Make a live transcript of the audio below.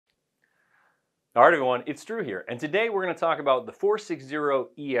All right, everyone, it's Drew here, and today we're going to talk about the 460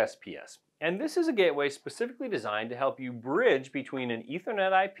 ESPS. And this is a gateway specifically designed to help you bridge between an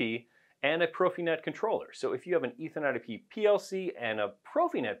EtherNet IP and a PROFINET controller. So if you have an EtherNet IP PLC and a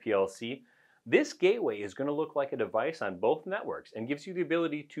PROFINET PLC, this gateway is going to look like a device on both networks and gives you the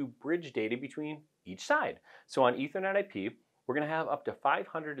ability to bridge data between each side. So on EtherNet IP, we're going to have up to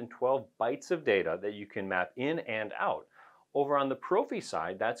 512 bytes of data that you can map in and out. Over on the Profi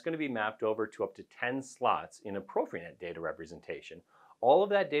side, that's going to be mapped over to up to 10 slots in a PROFINET data representation. All of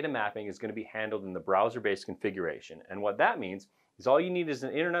that data mapping is going to be handled in the browser-based configuration. And what that means is all you need is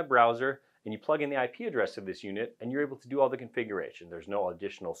an internet browser, and you plug in the IP address of this unit, and you're able to do all the configuration. There's no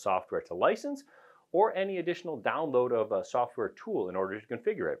additional software to license or any additional download of a software tool in order to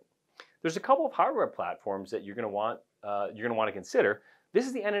configure it. There's a couple of hardware platforms that you're going to want to consider. This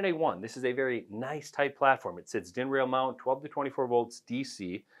is the NNA1. This is a very nice type platform. It sits DIN rail mount, 12 to 24 volts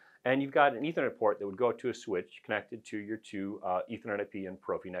DC, and you've got an Ethernet port that would go to a switch connected to your two Ethernet IP and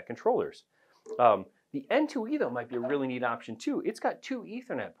PROFINET controllers. The N2E though might be a really neat option too. It's got two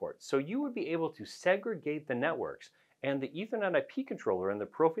Ethernet ports, so you would be able to segregate the networks, and the Ethernet IP controller and the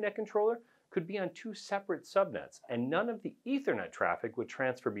PROFINET controller could be on two separate subnets, and none of the Ethernet traffic would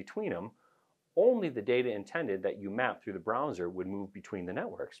transfer between them. Only the data intended that you map through the browser would move between the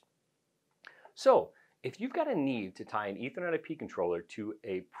networks. So if you've got a need to tie an Ethernet IP controller to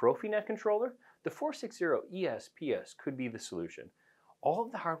a PROFINET controller, the 460 ESPS could be the solution. All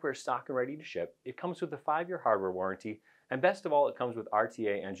of the hardware is stock and ready to ship. It comes with a 5-year hardware warranty, and best of all, it comes with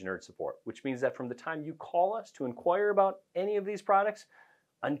RTA engineered support, which means that from the time you call us to inquire about any of these products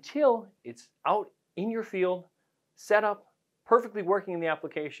until it's out in your field, set up, perfectly working in the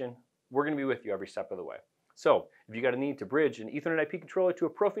application, we're going to be with you every step of the way. So if you got a need to bridge an Ethernet IP controller to a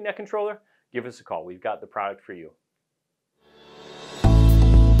PROFINET controller, give us a call. We've got the product for you.